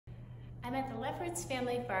I'm at the Lefferts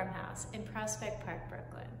family farmhouse in Prospect Park,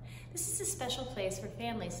 Brooklyn. This is a special place for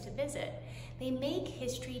families to visit. They make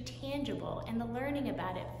history tangible and the learning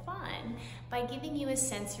about it fun by giving you a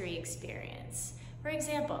sensory experience. For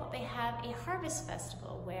example, they have a harvest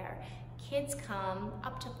festival where kids come,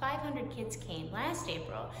 up to 500 kids came last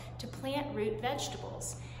April to plant root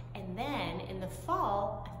vegetables. And then in the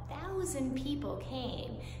fall, 1,000 people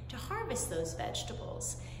came to harvest those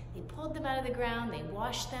vegetables. They pulled them out of the ground, they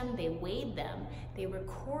washed them, they weighed them, they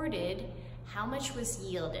recorded how much was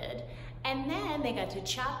yielded, and then they got to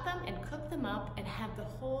chop them and cook them up and have the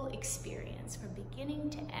whole experience from beginning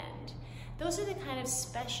to end. Those are the kind of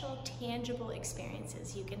special, tangible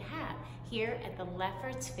experiences you can have here at the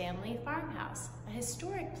Lefferts family farmhouse, a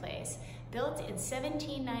historic place built in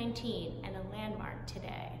 1719 and a landmark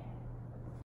today.